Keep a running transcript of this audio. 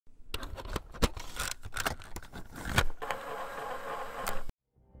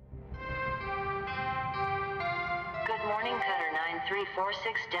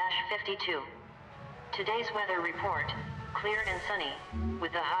46-52. Today's weather report, clear and sunny,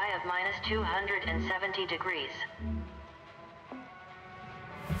 with a high of minus 270 degrees.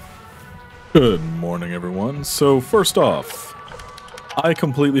 Good morning, everyone. So first off, I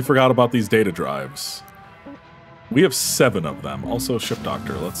completely forgot about these data drives. We have 7 of them. Also, Ship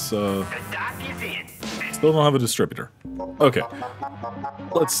Doctor. Let's, still don't have a distributor. Okay.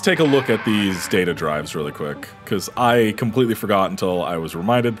 Let's take a look at these data drives really quick, because I completely forgot until I was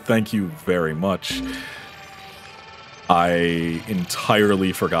reminded. Thank you very much. I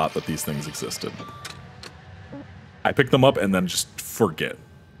entirely forgot that these things existed. I pick them up and then just forget.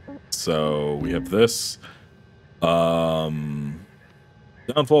 So we have this.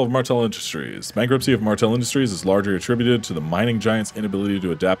 Downfall of Martel Industries. Bankruptcy of Martel Industries is largely attributed to the mining giant's inability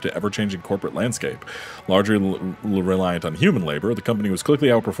to adapt to ever-changing corporate landscape. Largely reliant on human labor, the company was quickly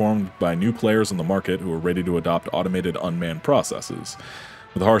outperformed by new players in the market who were ready to adopt automated unmanned processes.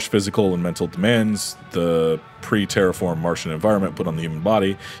 With harsh physical and mental demands, the pre-terraformed Martian environment put on the human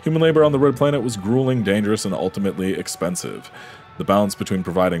body, human labor on the red planet was grueling, dangerous, and ultimately expensive. The balance between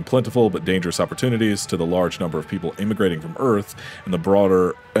providing plentiful but dangerous opportunities to the large number of people immigrating from Earth and the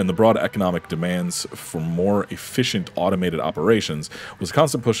broad economic demands for more efficient automated operations was a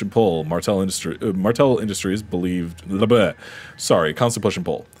constant push and pull. Martel Industries,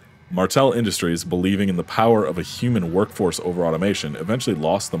 believing in the power of a human workforce over automation, eventually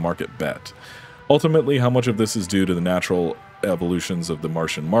lost the market bet. Ultimately, how much of this is due to the natural evolutions of the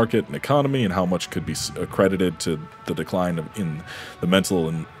Martian market and economy, and how much could be accredited to the decline in the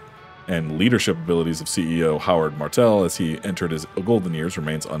mental and leadership abilities of CEO Howard Martel as he entered his golden years,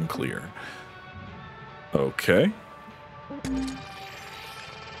 remains unclear. Okay.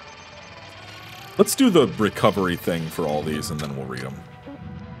 Let's do the recovery thing for all these, and then we'll read them.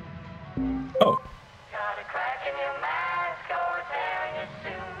 Oh.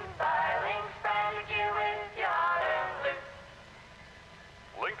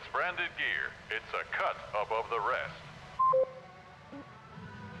 Branded gear. It's a cut above the rest.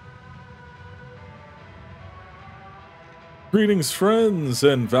 Greetings, friends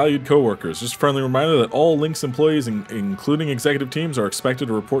and valued coworkers. Just a friendly reminder that all Lynx employees, including executive teams, are expected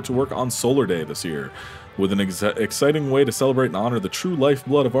to report to work on Solar Day this year, with an exciting way to celebrate and honor the true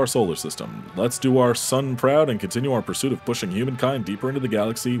lifeblood of our solar system. Let's do our sun proud and continue our pursuit of pushing humankind deeper into the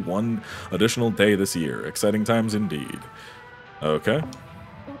galaxy one additional day this year. Exciting times indeed. Okay.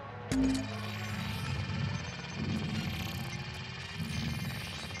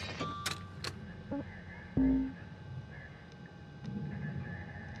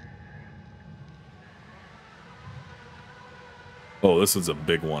 Oh, this is a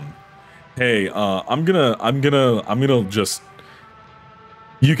big one. Hey, I'm gonna just,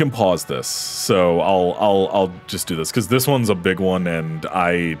 you can pause this. So I'll just do this because this one's a big one and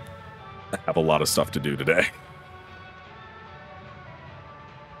I have a lot of stuff to do today.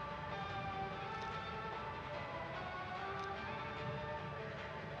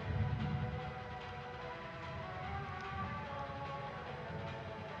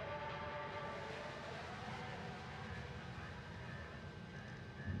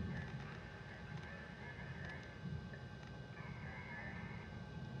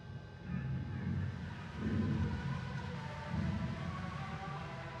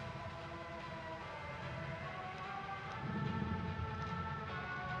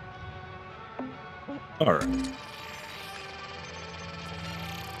 All right.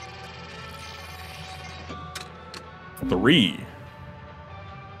 Three.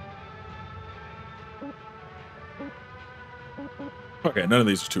 Okay, none of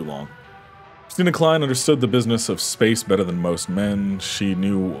these are too long. Christina Klein understood the business of space better than most men. She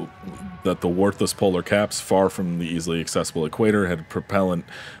knew that the worthless polar caps, far from the easily accessible equator, had propellant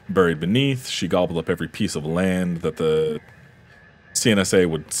buried beneath. She gobbled up every piece of land that the CNSA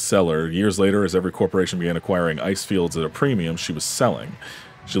would sell her. Years later, as every corporation began acquiring ice fields at a premium, she was selling.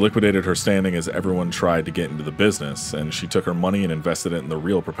 She liquidated her standing as everyone tried to get into the business, and she took her money and invested it in the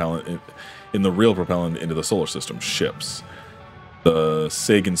real propellant into the solar system, ships. The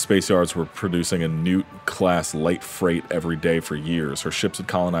Sagan space yards were producing a Newt-class light freight every day for years. Her ships had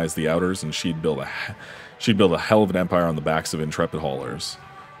colonized the outers, and she'd build a hell of an empire on the backs of intrepid haulers.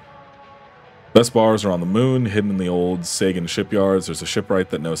 Best bars are on the moon, hidden in the old Sagan shipyards. There's a shipwright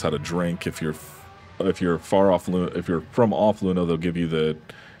that knows how to drink. If you're from off Luna, they'll give you the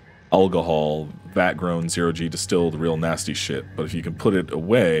alcohol, vat-grown, zero-G distilled, real nasty shit. But if you can put it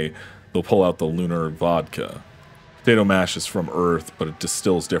away, they'll pull out the lunar vodka. Potato mash is from Earth, but it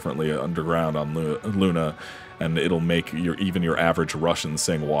distills differently underground on Luna, and it'll make even your average Russian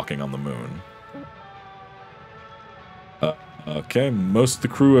sing "Walking on the Moon." Okay, most of the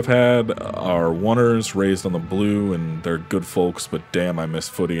crew have had are oneers raised on the blue, and they're good folks. But damn, I miss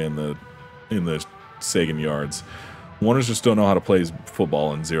footy in the Sagan yards. Oneers just don't know how to play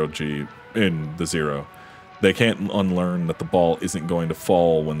football in the zero. They can't unlearn that the ball isn't going to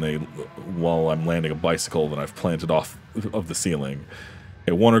fall while I'm landing a bicycle that I've planted off of the ceiling.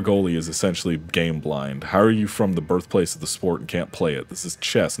 A Oneer goalie is essentially game blind. How are you from the birthplace of the sport and can't play it? This is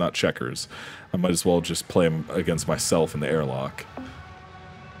chess, not checkers. I might as well just play him against myself in the airlock.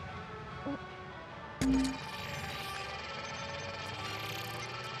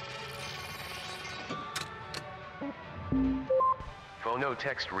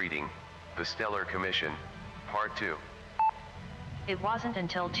 Phonotext reading, The Stellar Commission, Part 2. It wasn't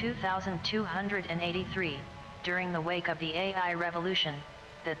until 2283, during the wake of the AI revolution,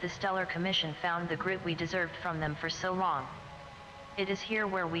 that the Stellar Commission found the grit we deserved from them for so long. It is here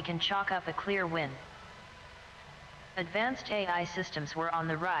where we can chalk up a clear win. Advanced AI systems were on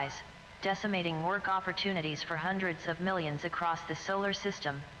the rise, decimating work opportunities for hundreds of millions across the solar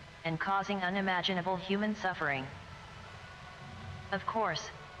system, and causing unimaginable human suffering. Of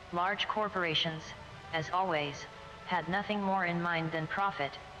course, large corporations, as always, had nothing more in mind than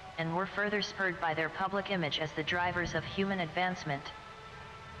profit, and were further spurred by their public image as the drivers of human advancement.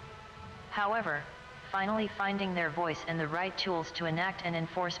 However, finally finding their voice and the right tools to enact and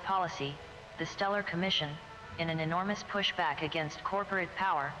enforce policy, the Stellar Commission, in an enormous pushback against corporate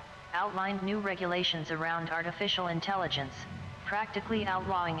power, outlined new regulations around artificial intelligence, practically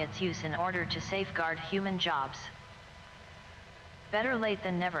outlawing its use in order to safeguard human jobs. Better late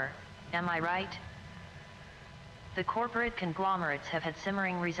than never, am I right? The corporate conglomerates have had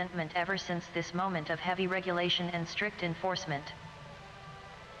simmering resentment ever since this moment of heavy regulation and strict enforcement.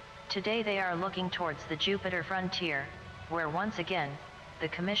 Today they are looking towards the Jupiter frontier, where once again, the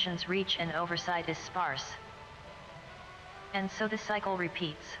Commission's reach and oversight is sparse. And so the cycle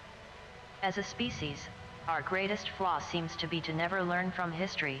repeats. As a species, our greatest flaw seems to be to never learn from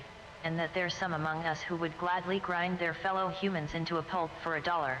history, and that there's some among us who would gladly grind their fellow humans into a pulp for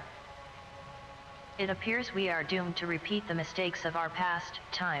 $1. It appears we are doomed to repeat the mistakes of our past,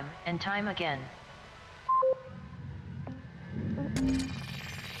 time and time again.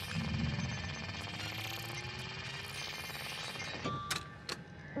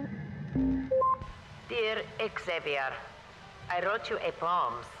 Dear Xavier, I wrote you a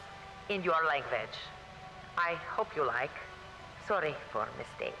poem in your language. I hope you like. Sorry for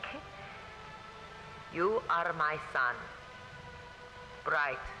mistake. You are my sun,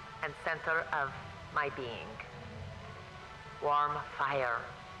 bright and center of my being. Warm fire,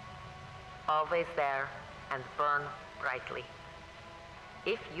 always there and burn brightly.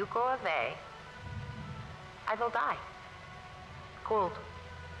 If you go away, I will die, cold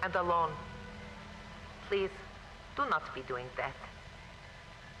and alone. Please, do not be doing that.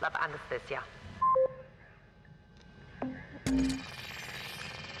 Love, Anastasia.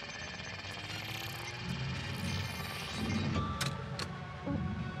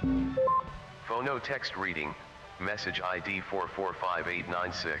 Phonotext reading, message ID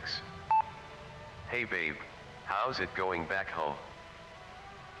 445896. Hey babe, how's it going back home?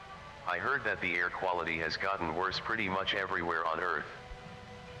 I heard that the air quality has gotten worse pretty much everywhere on Earth.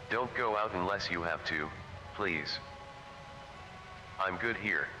 Don't go out unless you have to, please. I'm good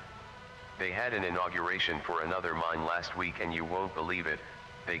here. They had an inauguration for another mine last week and you won't believe it,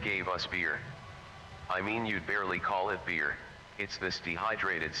 they gave us beer. I mean, you'd barely call it beer. It's this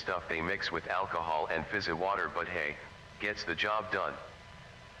dehydrated stuff they mix with alcohol and fizzy water, but hey, gets the job done.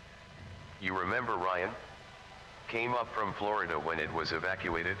 You remember Ryan? Came up from Florida when it was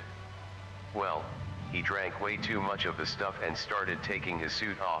evacuated? Well, he drank way too much of the stuff and started taking his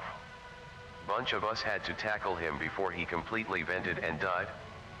suit off. Bunch of us had to tackle him before he completely vented and died.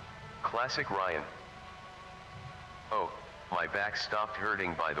 Classic Ryan. Oh, my back stopped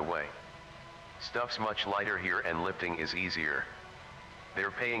hurting by the way. Stuff's much lighter here and lifting is easier.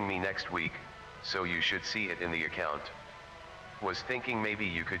 They're paying me next week, so you should see it in the account. Was thinking maybe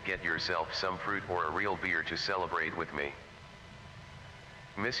you could get yourself some fruit or a real beer to celebrate with me.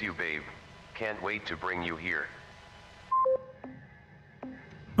 Miss you, babe. Can't wait to bring you here.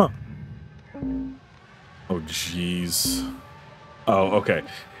 Huh. Oh, jeez. Oh, okay.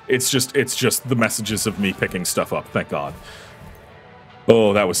 It's just the messages of me picking stuff up, thank God.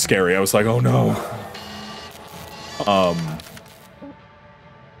 Oh, that was scary. I was like, oh no.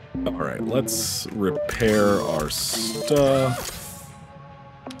 Alright, let's repair our stuff.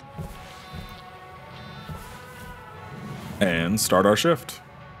 And start our shift.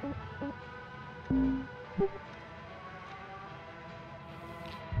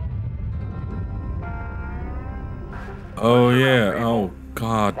 Oh, yeah. Oh,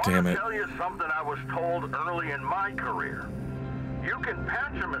 god damn it. I'll tell you something I was told early in my career. You can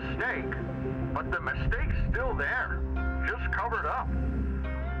patch a mistake, but the mistake's still there, just covered up.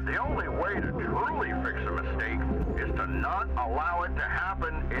 The only way to truly fix a mistake is to not allow it to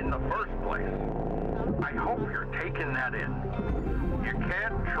happen in the first place. I hope you're taking that in. You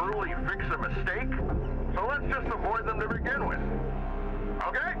can't truly fix a mistake, so let's just avoid them to begin with.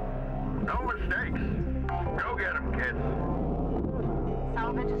 Okay? No mistakes. Go get them, kids.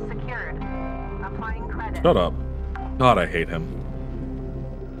 Salvage secured. Applying credit. Shut up. God, I hate him.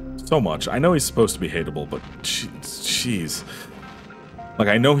 So much. I know he's supposed to be hateable, but jeez. Like,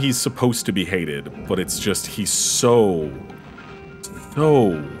 I know he's supposed to be hated, but it's just, he's so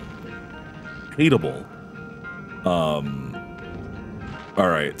hateable.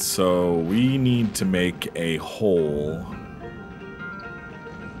 Alright, so we need to make a hole.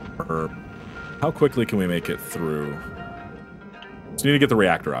 Or how quickly can we make it through? So we need to get the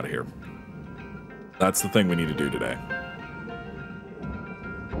reactor out of here. That's the thing we need to do today.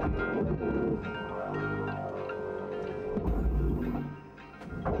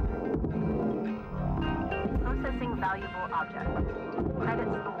 Processing valuable objects.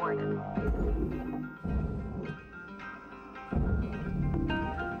 Credits awarded.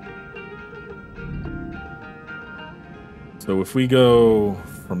 So if we go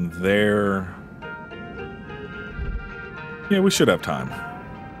from there... Yeah, we should have time.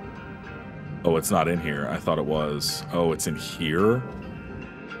 Oh, it's not in here. I thought it was. Oh, it's in here?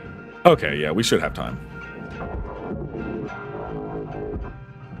 Okay, yeah, we should have time.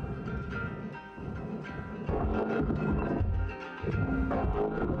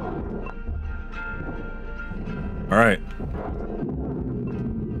 All right.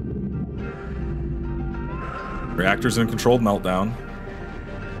 Reactor's in controlled meltdown.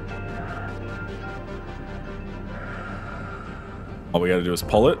 All we gotta do is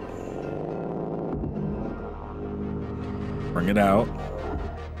pull it. Bring it out.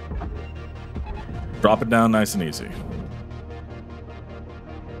 Drop it down nice and easy.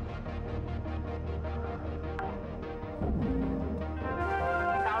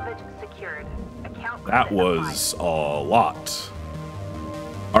 Salvage secured. Account That credit was a lot.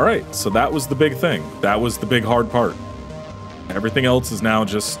 All right, so that was the big thing. That was the big hard part. Everything else is now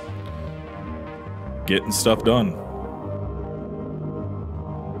just getting stuff done.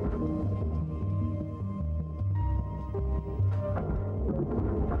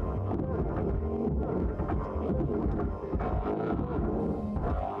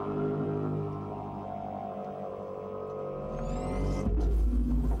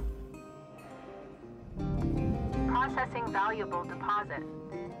 Processing valuable deposit.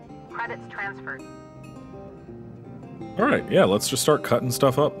 Credits transferred. All right, yeah, let's just start cutting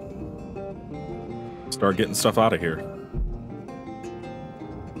stuff up. Start getting stuff out of here.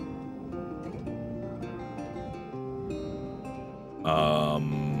 I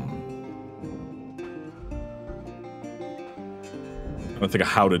don't think of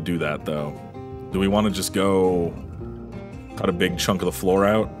how to do that, though. Do we want to just go cut a big chunk of the floor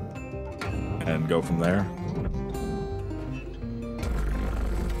out and go from there?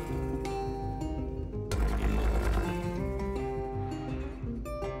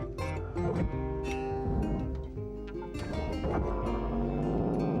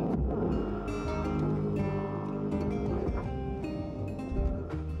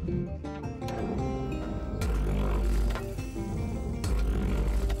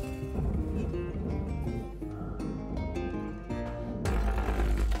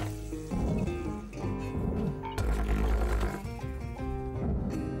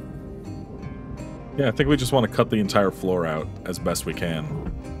 Yeah, I think we just want to cut the entire floor out as best we can.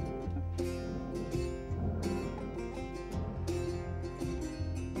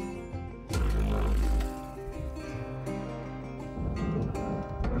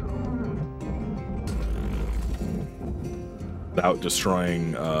 Without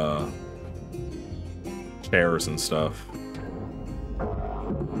destroying chairs and stuff.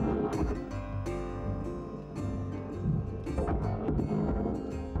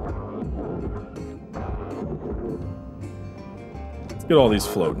 Get all these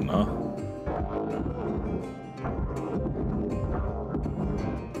floating, huh?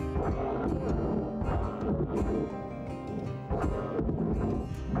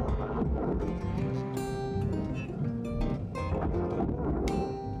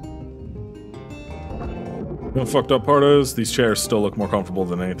 The fucked up part is, these chairs still look more comfortable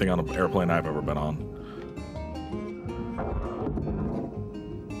than anything on an airplane I've ever been on.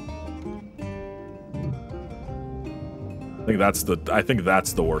 I think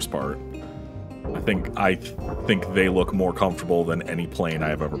that's the worst part. I I think they look more comfortable than any plane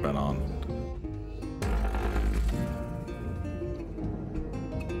I've ever been on.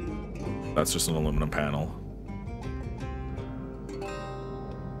 That's just an aluminum panel.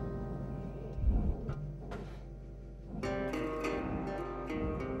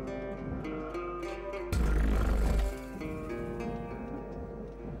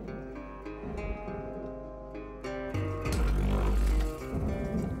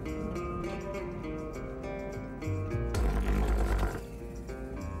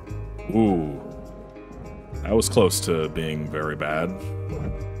 Ooh, that was close to being very bad.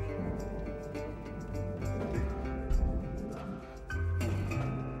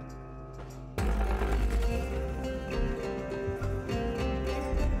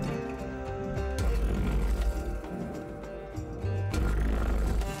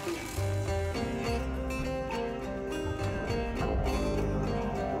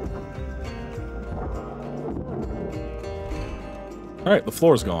 All right, the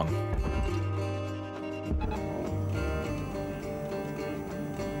floor's gone.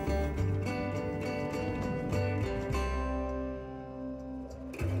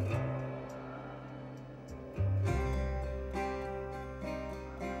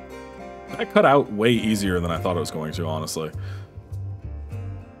 That cut out way easier than I thought it was going to, honestly.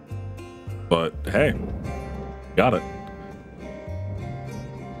 But hey, got it.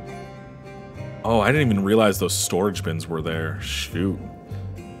 Oh, I didn't even realize those storage bins were there. Shoot.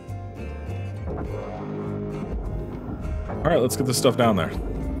 All right, let's get this stuff down there.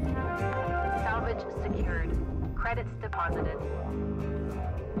 Salvage secured. Credits deposited.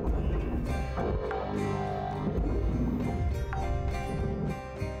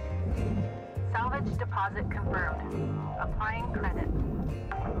 Salvage deposit confirmed. Applying credit.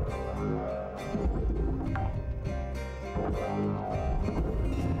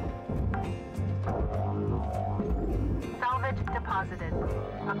 Salvage deposited.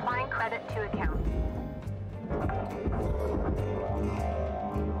 Applying credit to account.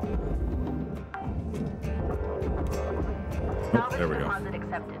 Salvage there we go. deposit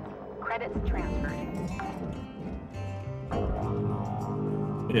accepted. Credits transferred.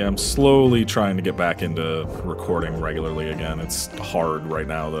 Yeah, I'm slowly trying to get back into recording regularly again. It's hard right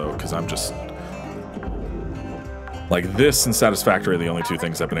now, though, because I'm just... Like, this and Satisfactory are the only two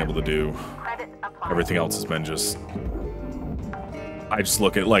things I've been able to do. Credit applied. Everything else has been just... I just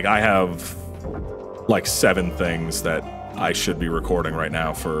look at, like, I have, like, 7 things that I should be recording right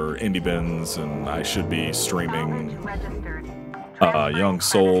now for Indie Bins, and I should be streaming Young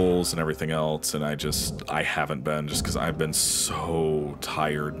Souls and everything else, and I haven't been, just because I've been so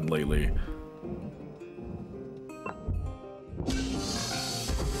tired lately.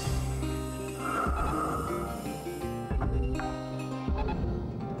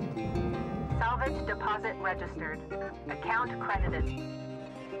 Salvage deposit registered. Account credited.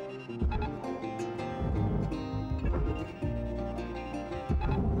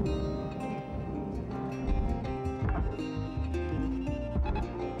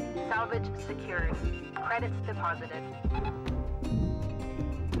 Salvage secured. Credits deposited.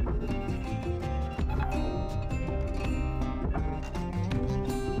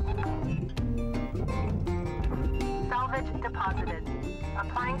 Salvage deposited.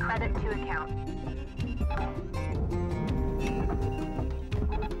 Applying credit to account.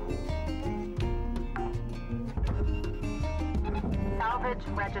 Salvage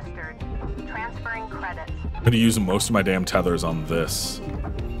registered. Transferring credits. I'm gonna use most of my damn tethers on this.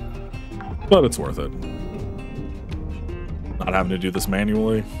 But it's worth it. Not having to do this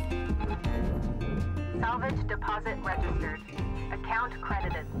manually. Salvage deposit registered. Account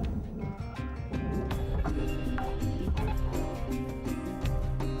credited.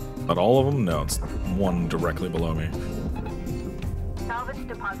 Not all of them? No, it's one directly below me. Salvage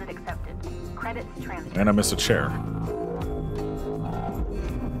deposit accepted. Credits transferred. And I missed a chair.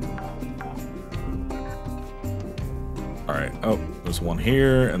 Alright, oh, there's one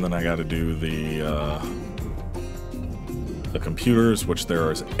here, and then I gotta do the computers, which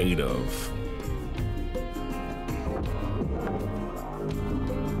there is 8 of.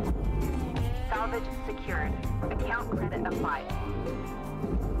 Salvage secured. Account credit applied.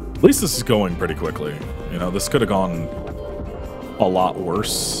 At least this is going pretty quickly. You know, this could have gone a lot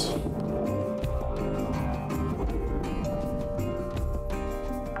worse.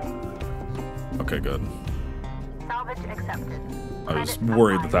 Okay, good. Salvage accepted. I was Credit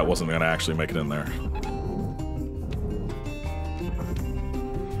worried applied. that wasn't going to actually make it in there.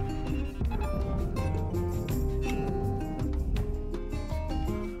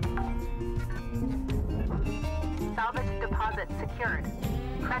 Salvage deposit secured.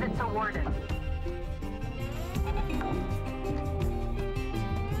 Credits awarded.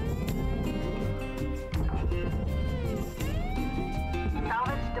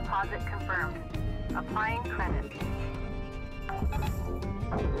 deposit confirmed. Applying credit.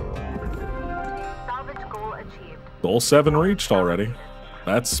 Salvage goal achieved. Goal 7 reached already.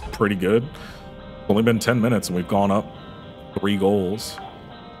 That's pretty good. Only been 10 minutes and we've gone up 3 goals.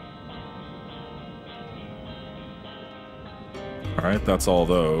 Alright, that's all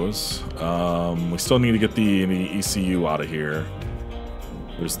those. We still need to get the ECU out of here.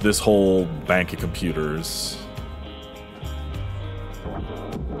 There's this whole bank of computers.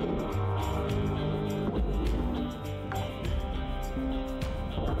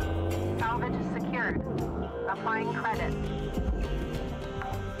 Salvage secured. Applying credit.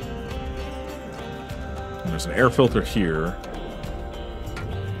 And there's an air filter here.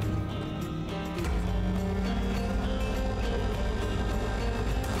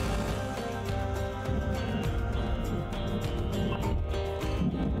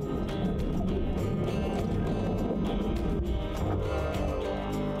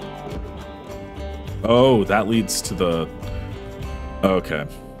 Oh, that leads to the... Okay.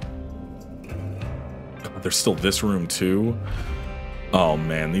 God, there's still this room too. Oh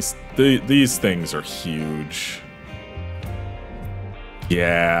man, these things are huge.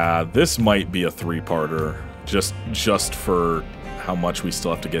 Yeah, this might be a 3-parter, just for how much we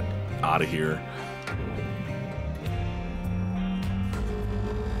still have to get out of here.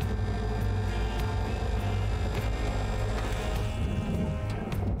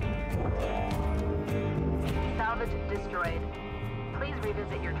 Salvage destroyed. Please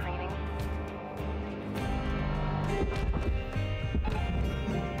revisit your training.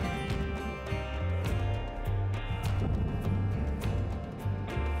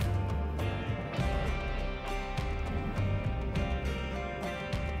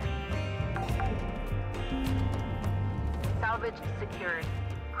 Salvage secured.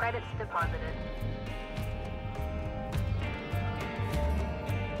 Credits deposited.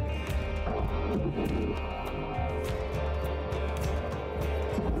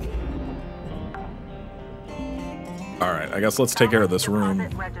 Alright, I guess let's take care of this room.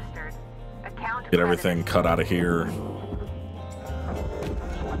 Deposit registered. Account Get everything cut out of here.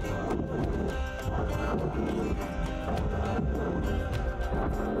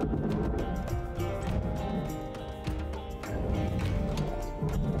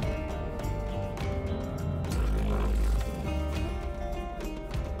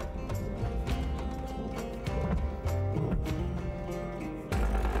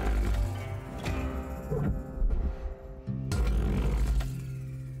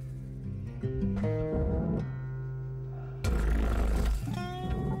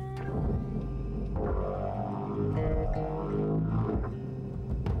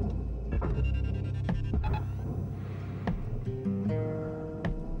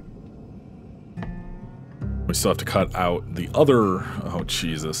 We still have to cut out the other... Oh,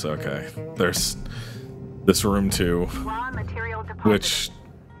 Jesus, okay. There's this room too, Raw material deposited. which...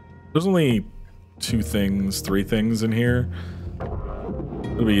 There's only 2 things, 3 things in here.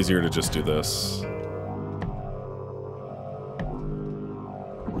 It'll be easier to just do this.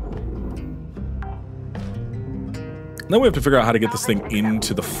 Then we have to figure out how to get this thing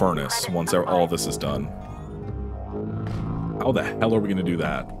into the furnace once all this is done. How the hell are we going to do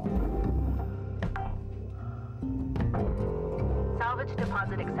that? Salvage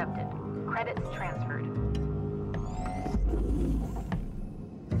deposit accepted. Credits transferred.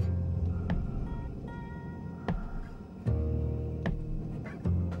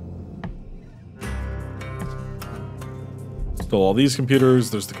 Still all these computers.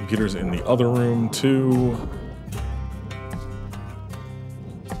 There's the computers in the other room too.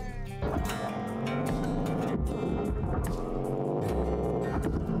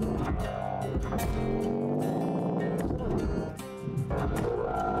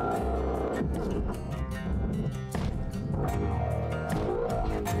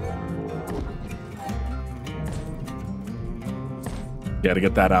 Yeah, to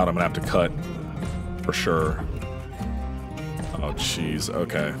get that out, I'm gonna have to cut for sure. Oh, jeez.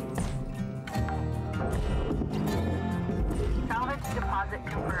 Okay. Salvage deposit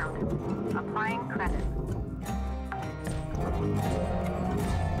confirmed. Applying credit.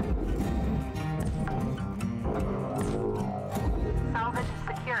 Salvage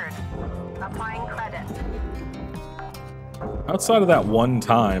secured. Applying credit. Outside of that one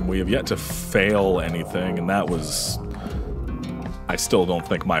time, we have yet to fail anything, and that was, I still don't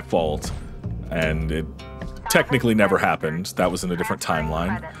think, my fault. And it technically never happened. That was in a different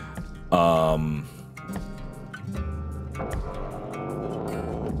timeline.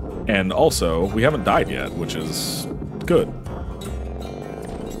 And also, we haven't died yet, which is good.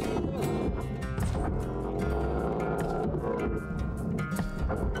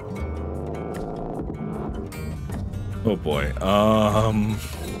 Oh boy.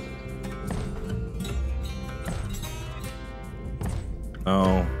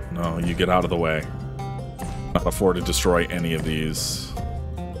 No, you get out of the way. Not afford to destroy any of these.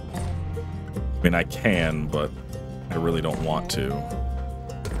 I mean, I can, but I really don't want to.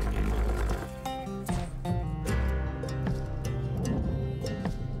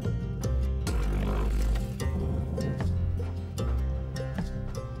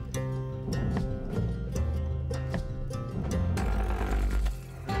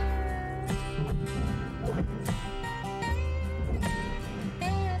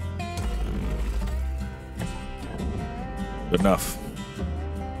 Good enough.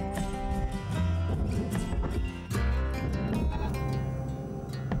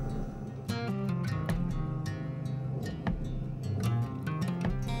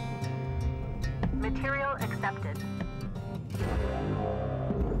 Material accepted.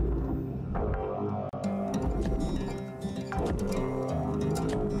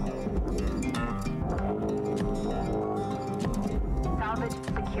 Salvage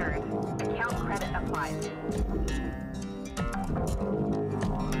secured. Account credit applied.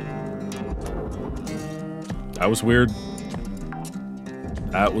 That was weird.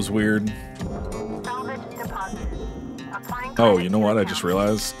 That was weird. Salvage deposited. Applying Oh, credit you know to what? I account. just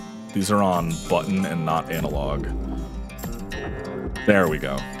realized these are on button and not analog. There we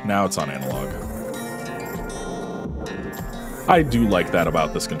go. Now it's on analog. I do like that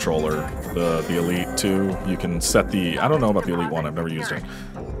about this controller. The Elite 2. You can set the... I don't know about the Elite 1. I've never used it.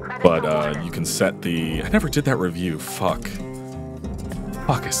 But you can set the... I never did that review. Fuck.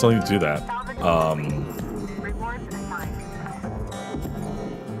 Fuck, I still need to do that. Rewards assigned.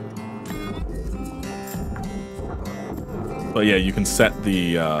 But yeah, you can set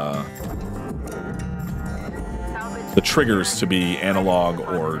the triggers to be analog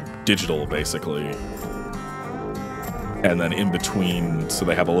or digital, basically. And then in between, so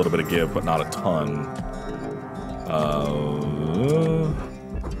they have a little bit of give, but not a ton.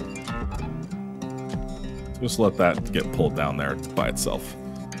 Just let that get pulled down there by itself.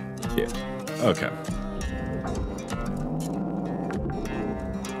 Yeah. Okay.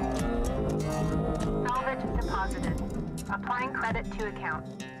 Salvage deposited. Applying credit to account.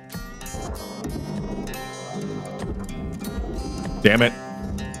 Damn it.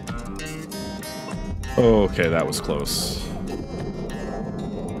 Okay, that was close.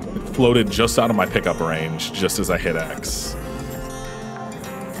 It floated just out of my pickup range, just as I hit X.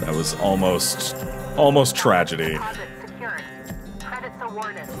 That was almost tragedy. Deposit secured. Credits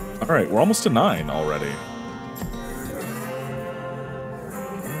awarded. All right, we're almost to 9 already.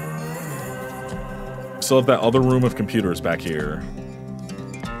 Still have that other room of computers back here.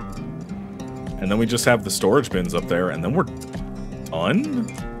 And then we just have the storage bins up there, and then we're done?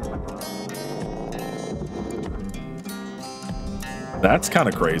 That's kind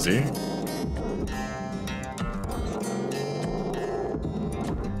of crazy.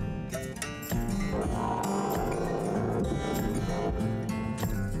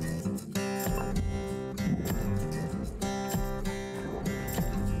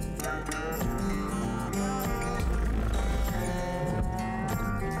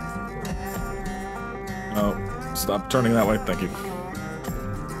 Oh, stop turning that way. Thank you.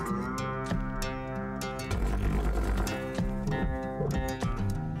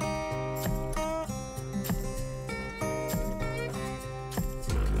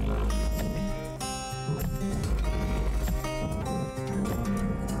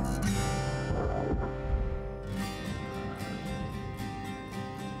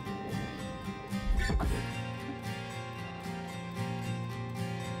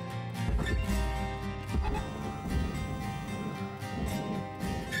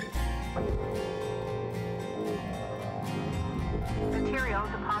 Material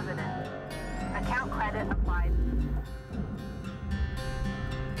deposited. Account credit applied.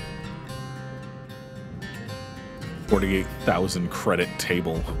 $48,000 credit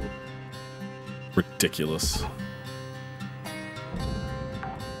table. Ridiculous.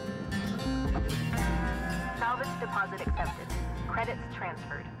 Salvage deposit accepted. Credits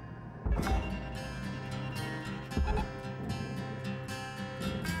transferred.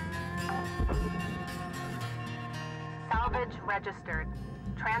 Salvage registered.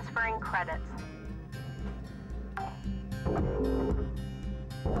 Transferring credits.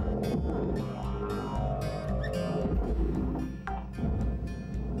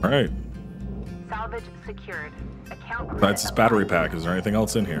 All right. Salvage secured. Account credit That's this battery pack. Is there anything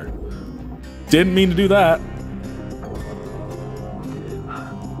else in here? Didn't mean to do that.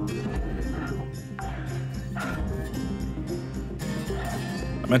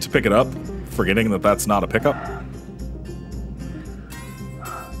 I meant to pick it up, forgetting that that's not a pickup.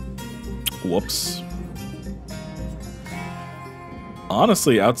 Whoops.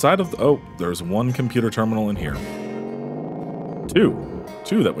 Honestly, outside of... Oh, there's one computer terminal in here.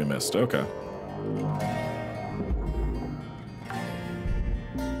 Two that we missed. Okay.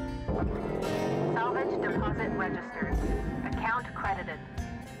 Salvage deposit registered. Account credited.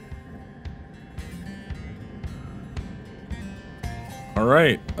 All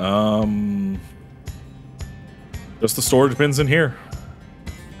right. Just the storage bins in here.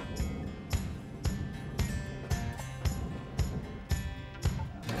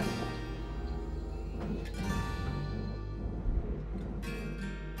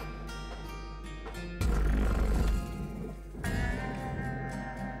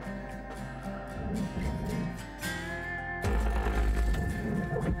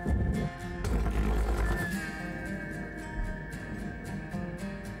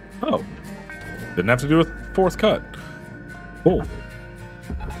 Oh, didn't have to do a fourth cut. Cool.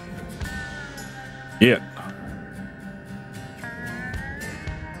 Yeah.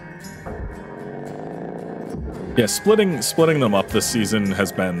 Yeah, splitting them up this season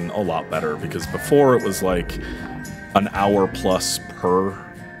has been a lot better, because before it was like an hour plus per,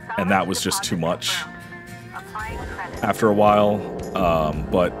 and that was just too much after a while.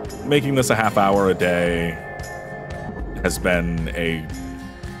 But making this a half hour a day has been a...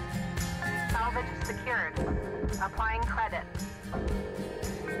 Salvage secured. Applying credit.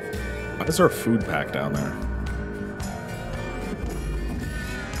 Why is there a food pack down there?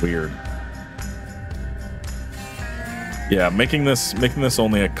 Weird. Yeah, making this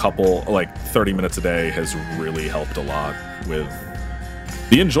only a couple, like 30 minutes a day has really helped a lot with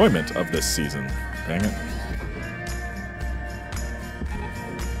the enjoyment of this season. Dang it.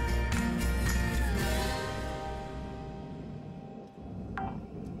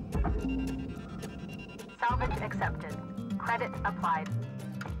 Salvage accepted. Credit applied.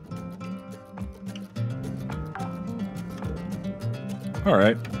 All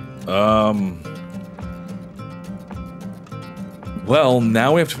right. Well,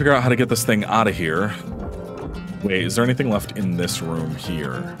 now we have to figure out how to get this thing out of here. Wait, is there anything left in this room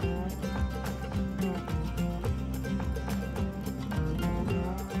here?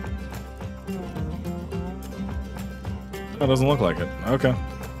 That doesn't look like it. Okay.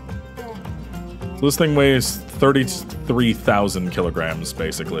 So this thing weighs 33,000 kilograms,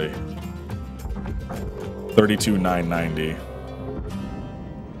 basically. 32,990.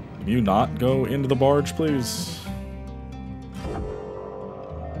 Can you not go into the barge, please?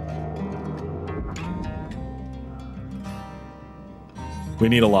 We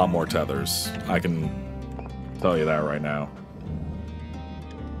need a lot more tethers. I can tell you that right now.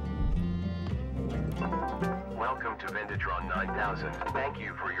 Welcome to Vendatron 9000. Thank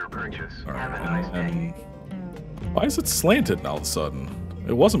you for your purchase. All right, Have a nice day. Why is it slanted all of a sudden?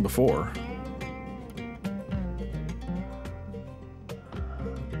 It wasn't before.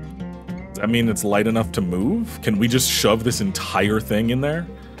 Does that mean it's light enough to move? Can we just shove this entire thing in there?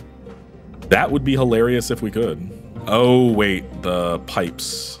 That would be hilarious if we could. Oh, wait, the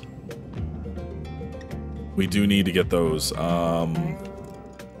pipes. We do need to get those.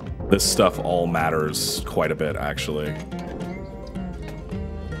 This stuff all matters quite a bit, actually.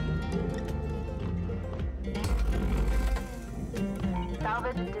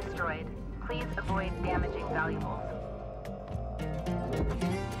 Salvage destroyed. Please avoid damaging valuables.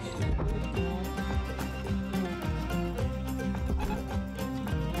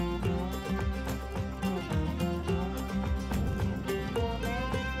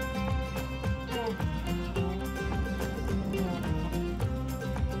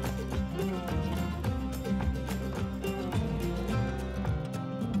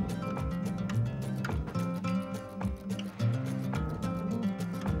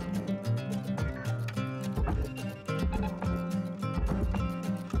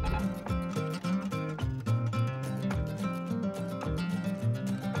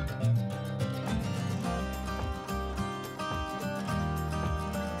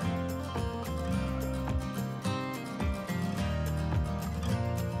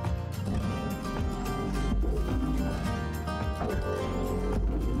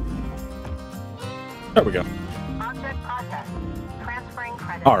 There we go. Object processed. Transferring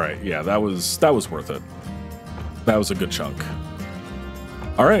credit. All right, yeah, that was worth it. That was a good chunk.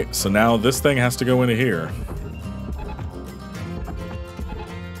 All right, so now this thing has to go into here.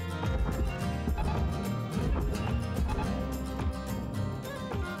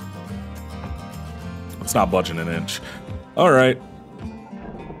 It's not budging an inch. All right.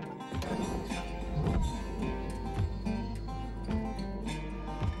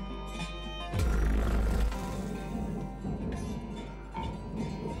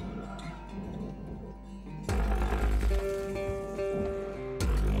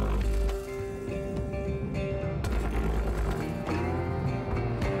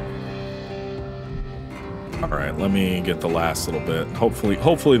 All right, let me get the last little bit.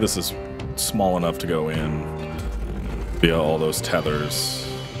 Hopefully this is small enough to go in via all those tethers.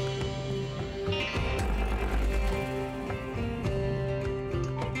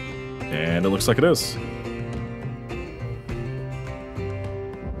 And it looks like it is.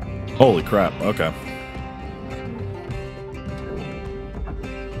 Holy crap, okay.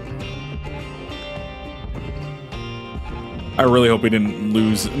 I really hope we didn't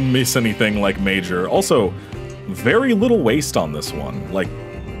miss anything like major. Also, very little waste on this one. Like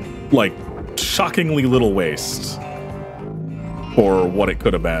shockingly little waste for what it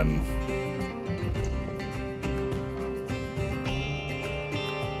could have been.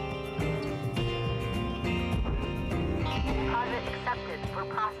 Deposit accepted for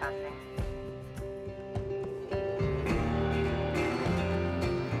processing.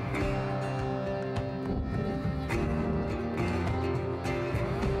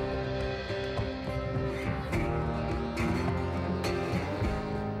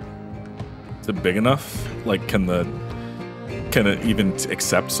 Is it big enough? Like, can it even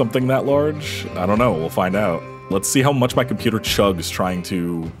accept something that large? I don't know. We'll find out. Let's see how much my computer chugs trying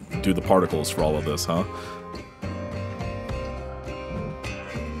to do the particles for all of this, huh?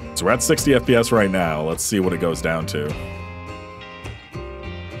 So we're at 60 FPS right now. Let's see what it goes down to.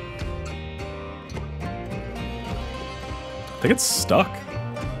 I think it's stuck.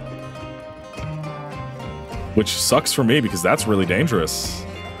 Which sucks for me because that's really dangerous.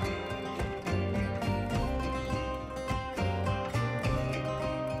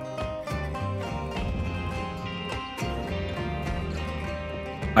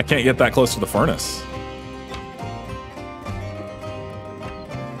 I can't get that close to the furnace.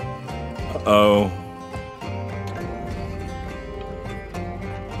 Uh-oh.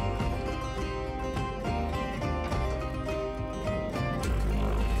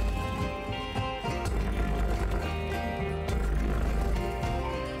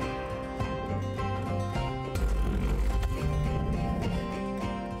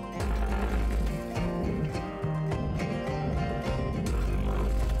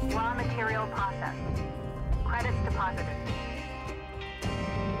 Raw material processed. Credits deposited.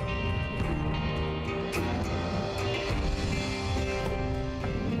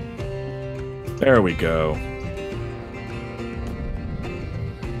 There we go.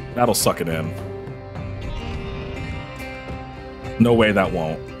 That'll suck it in. No way that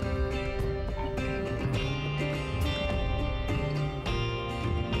won't.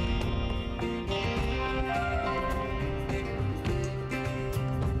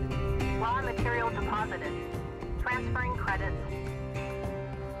 Raw material deposited. Transferring credits.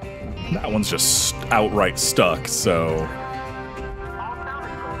 That one's just outright stuck, so... All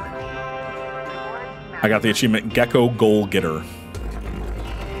salvage goals achieved. I got the achievement Gecko Goal Getter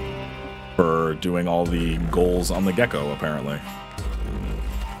for doing all the goals on the gecko, apparently.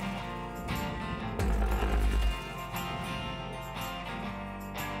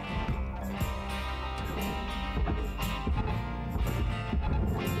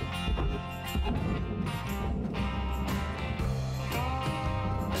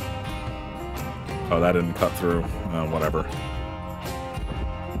 Oh, that didn't cut through. Whatever.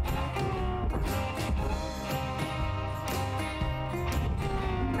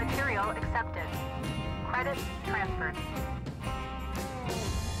 Material accepted. Credits transferred.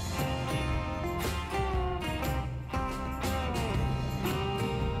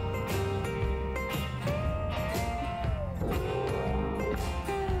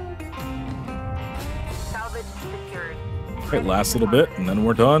 Salvage secured. Right, last little bit, and then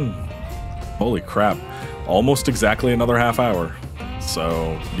we're done. Holy crap. Almost exactly another half hour.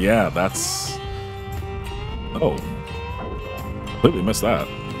 So, yeah, that's... Oh. Completely missed that.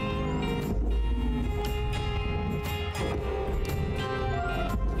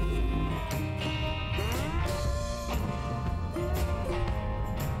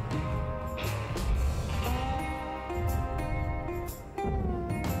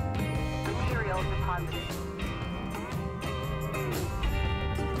 Material deposited.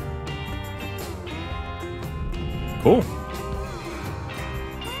 Cool.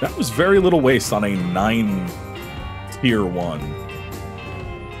 That was very little waste on a 9 tier 1.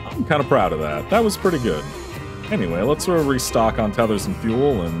 I'm kind of proud of that. That was pretty good. Anyway, let's sort of restock on tethers and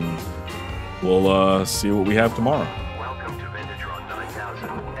fuel, and we'll see what we have tomorrow. Welcome to Vintatron 9000.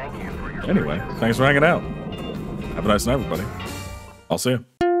 Thank you for your Anyway, thanks for hanging out. Have a nice night, everybody. I'll see you.